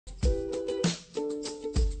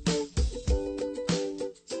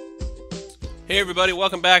Hey everybody,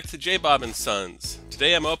 welcome back to J Bob & Sons.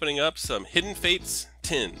 Today I'm opening up some Hidden Fates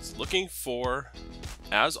tins, looking for,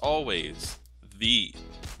 as always, the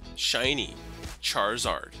shiny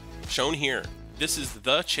Charizard, shown here. This is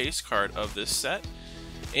the chase card of this set,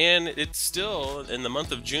 and it's still, in the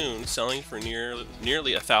month of June, selling for nearly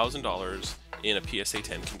 $1,000 in a PSA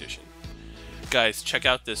 10 condition. Guys, check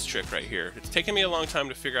out this trick right here. It's taken me a long time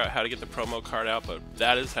to figure out how to get the promo card out, but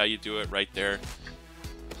that is how you do it right there.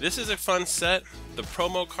 This is a fun set. The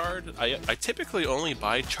promo card, I typically only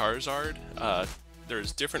buy Charizard.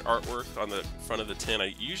 There's different artwork on the front of the tin.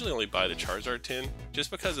 I usually only buy the Charizard tin just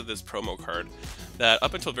because of this promo card that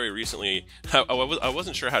up until very recently, I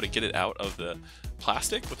wasn't sure how to get it out of the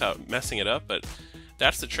plastic without messing it up, but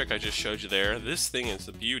that's the trick I just showed you there. This thing is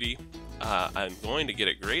a beauty. I'm going to get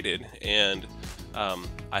it graded, and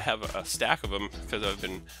I have a stack of them because I've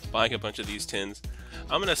been buying a bunch of these tins.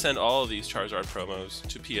 I'm going to send all of these Charizard promos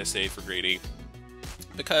to PSA for grading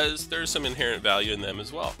because there's some inherent value in them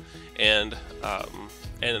as well. And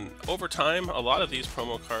over time, a lot of these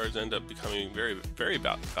promo cards end up becoming very, very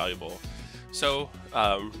valuable. So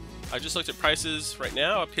I just looked at prices right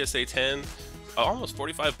now. A PSA 10, almost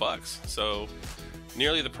 45 bucks. So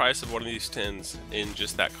nearly the price of one of these tins in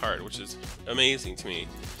just that card, which is amazing to me.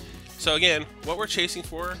 So again, what we're chasing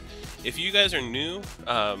for, if you guys are new,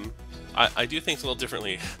 I do things a little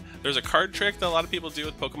differently. There's a card trick that a lot of people do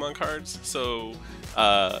with Pokemon cards. So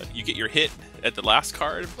you get your hit at the last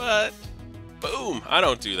card, but boom, I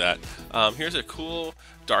don't do that. Here's a cool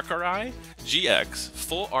Darkrai GX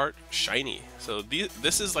Full Art Shiny. So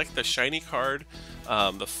this is like the shiny card,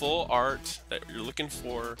 the full art that you're looking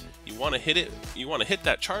for. You want to hit it, you want to hit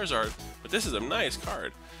that Charizard, but this is a nice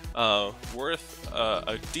card, worth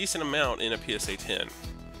a decent amount in a PSA 10.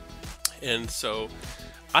 And so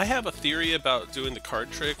I have a theory about doing the card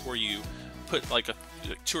trick where you put like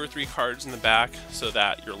 2 or 3 cards in the back so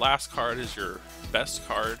that your last card is your best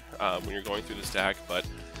card when you're going through the stack. But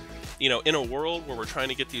you know, in a world where we're trying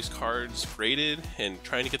to get these cards graded and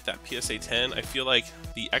trying to get that PSA 10, I feel like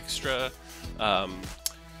the extra,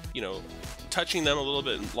 you know, touching them a little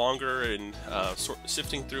bit longer and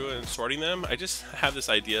sifting through it and sorting them, I just have this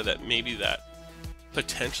idea that maybe that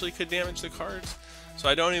potentially could damage the cards. So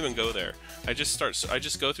I don't even go there. I just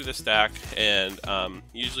go through the stack, and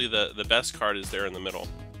usually the best card is there in the middle.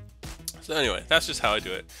 So anyway, that's just how I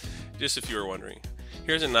do it, just if you were wondering.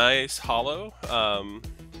 Here's a nice hollow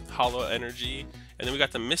energy, and then we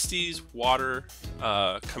got the Misty's water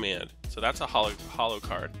command. So that's a hollow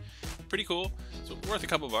card. Pretty cool. So worth a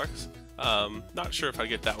couple bucks. Not sure if I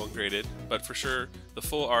get that one graded, but for sure the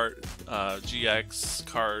full art GX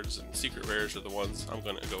cards and secret rares are the ones I'm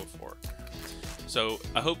going to go for. So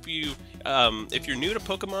I hope you, if you're new to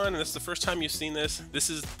Pokemon and it's the first time you've seen this,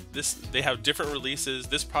 they have different releases.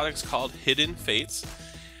 This product's called Hidden Fates,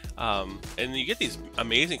 and you get these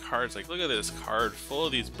amazing cards. Like, look at this card full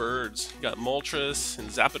of these birds. You got Moltres and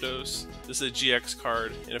Zapdos. This is a GX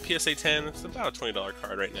card. In a PSA 10, it's about a $20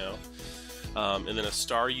 card right now. And then a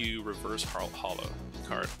Staryu Reverse Hollow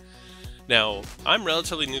card. Now, I'm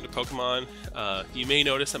relatively new to Pokemon. You may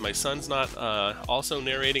notice that my son's not also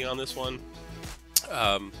narrating on this one.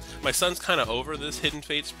 My son's kind of over this Hidden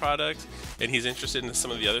Fates product, and he's interested in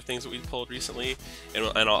some of the other things that we pulled recently, and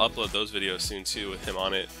I'll upload those videos soon too with him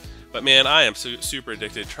on it. But man, I am super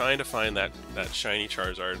addicted trying to find that shiny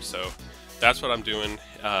Charizard, so that's what I'm doing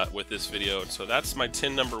with this video. So that's my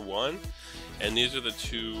tin number 1, and these are the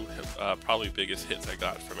 2 probably biggest hits I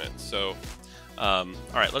got from it. So all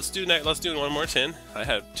right, let's do one more tin. I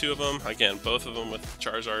have 2 of them, again, both of them with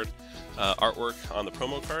Charizard artwork on the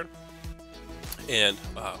promo card. And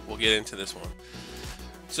we'll get into this one.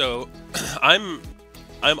 So I'm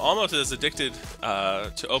almost as addicted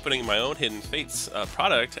to opening my own Hidden Fates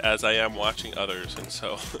product as I am watching others. And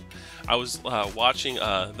so I was watching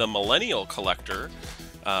the Millennial Collector,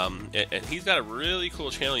 and he's got a really cool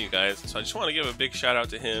channel, you guys. So I just want to give a big shout out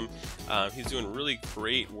to him. He's doing really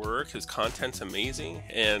great work. His content's amazing,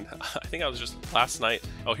 and I think I was just last night.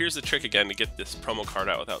 Oh, here's the trick again to get this promo card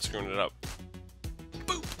out without screwing it up.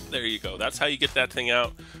 Boop! There you go. That's how you get that thing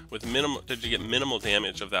out with minimal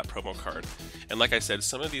damage of that promo card. And like I said,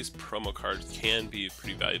 some of these promo cards can be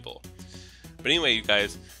pretty valuable. But anyway, you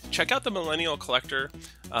guys, check out the Millennial Collector.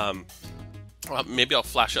 Maybe I'll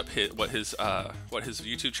flash up what his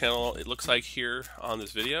YouTube channel it looks like here on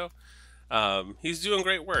this video. He's doing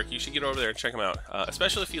great work. You should get over there and check him out,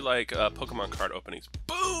 especially if you like Pokemon card openings.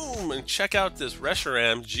 Boom! And check out this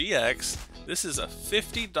Reshiram GX. This is a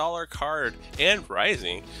 $50 card and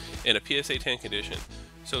rising in a PSA 10 condition.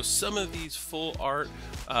 So some of these full art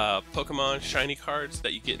Pokemon shiny cards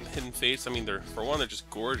that you get in Hidden Fates, I mean, for one, they're just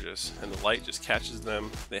gorgeous, and the light just catches them.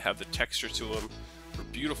 They have the texture to them. They're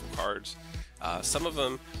beautiful cards. Some of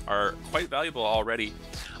them are quite valuable already.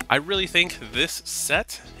 I really think this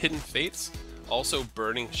set, Hidden Fates, also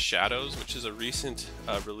Burning Shadows, which is a recent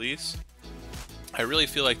release, I really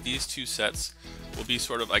feel like these two sets will be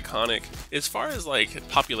sort of iconic as far as like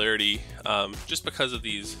popularity, just because of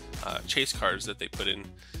these chase cards that they put in,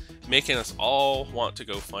 making us all want to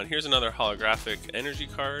go find. Here's another holographic energy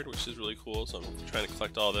card, which is really cool, so I'm trying to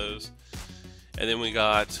collect all those. And then we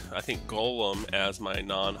got, I think, Golem as my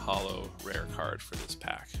non-holo rare card for this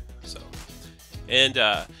pack. So, and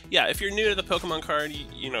yeah, if you're new to the Pokemon card,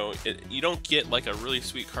 you don't get like a really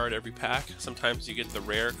sweet card every pack. Sometimes you get the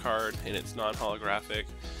rare card and it's non-holographic.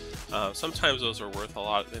 Sometimes those are worth a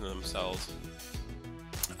lot in themselves,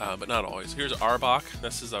 but not always. Here's Arbok.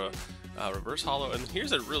 This is a reverse holo, and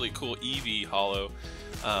here's a really cool Eevee holo.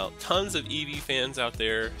 Tons of Eevee fans out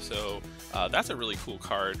there, so that's a really cool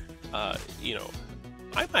card. I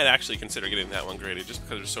might actually consider getting that one graded just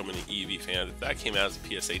because there's so many Eevee fans. If that came out as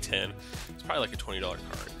a PSA 10, it's probably like a $20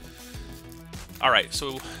 card. Alright,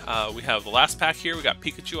 so we have the last pack here. We got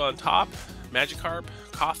Pikachu on top, Magikarp,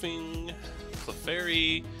 Coughing,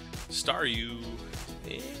 Clefairy, Staryu,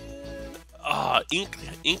 and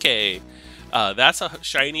Inkay. That's a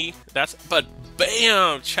shiny. But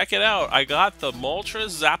bam! Check it out. I got the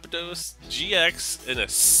Moltres Zapdos GX in a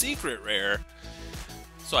secret rare.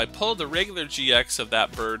 So I pulled the regular GX of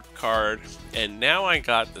that bird card, and now I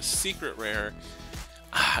got the secret rare.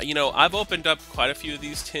 I've opened up quite a few of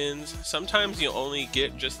these tins. Sometimes you only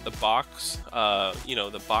get just the box,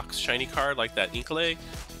 the box shiny card like that Inkay.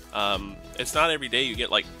 It's not every day you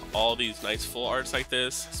get like all these nice full arts like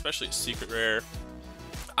this, especially a secret rare.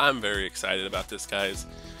 I'm very excited about this, guys.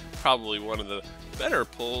 Probably one of the better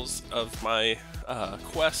pulls of my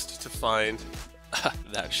quest to find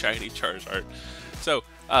that shiny Charizard. So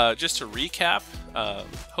just to recap,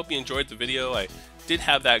 hope you enjoyed the video. I did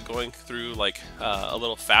have that going through like a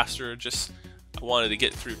little faster. Just I wanted to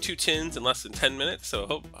get through 2 tins in less than 10 minutes.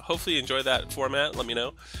 So hopefully you enjoyed that format. Let me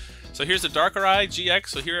know. So here's the Darkrai GX.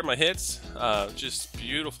 So here are my hits. Just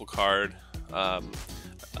beautiful card.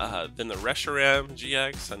 Then the Reshiram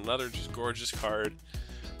GX, another just gorgeous card.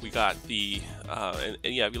 We got the and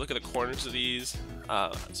yeah, if you look at the corners of these,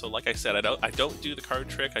 so like I said, I don't do the card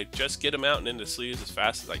trick. I just get them out and into sleeves as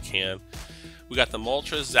fast as I can. We got the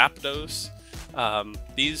Moltres Zapdos.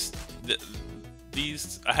 These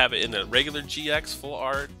I have it in the regular GX full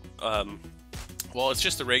art. Well, it's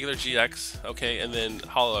just the regular GX, okay, and then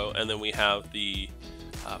holo, and then we have the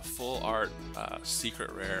full art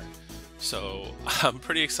secret rare. So I'm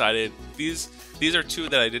pretty excited. These are 2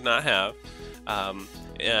 that I did not have.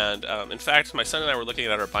 In fact, my son and I were looking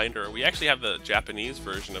at our binder. We actually have the Japanese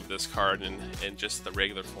version of this card in just the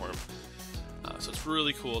regular form. So it's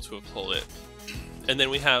really cool to have pulled it. And then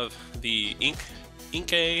we have the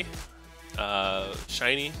Inkay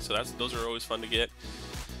shiny. So those are always fun to get.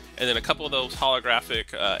 And then a couple of those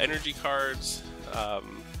holographic energy cards.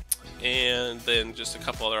 And then just a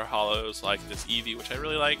couple other holos like this Eevee, which I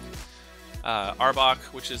really like. Arbok,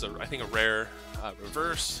 which is I think a rare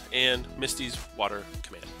reverse, and Misty's Water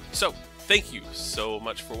Command. So thank you so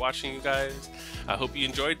much for watching, you guys. I hope you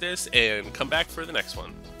enjoyed this, and come back for the next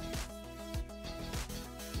one.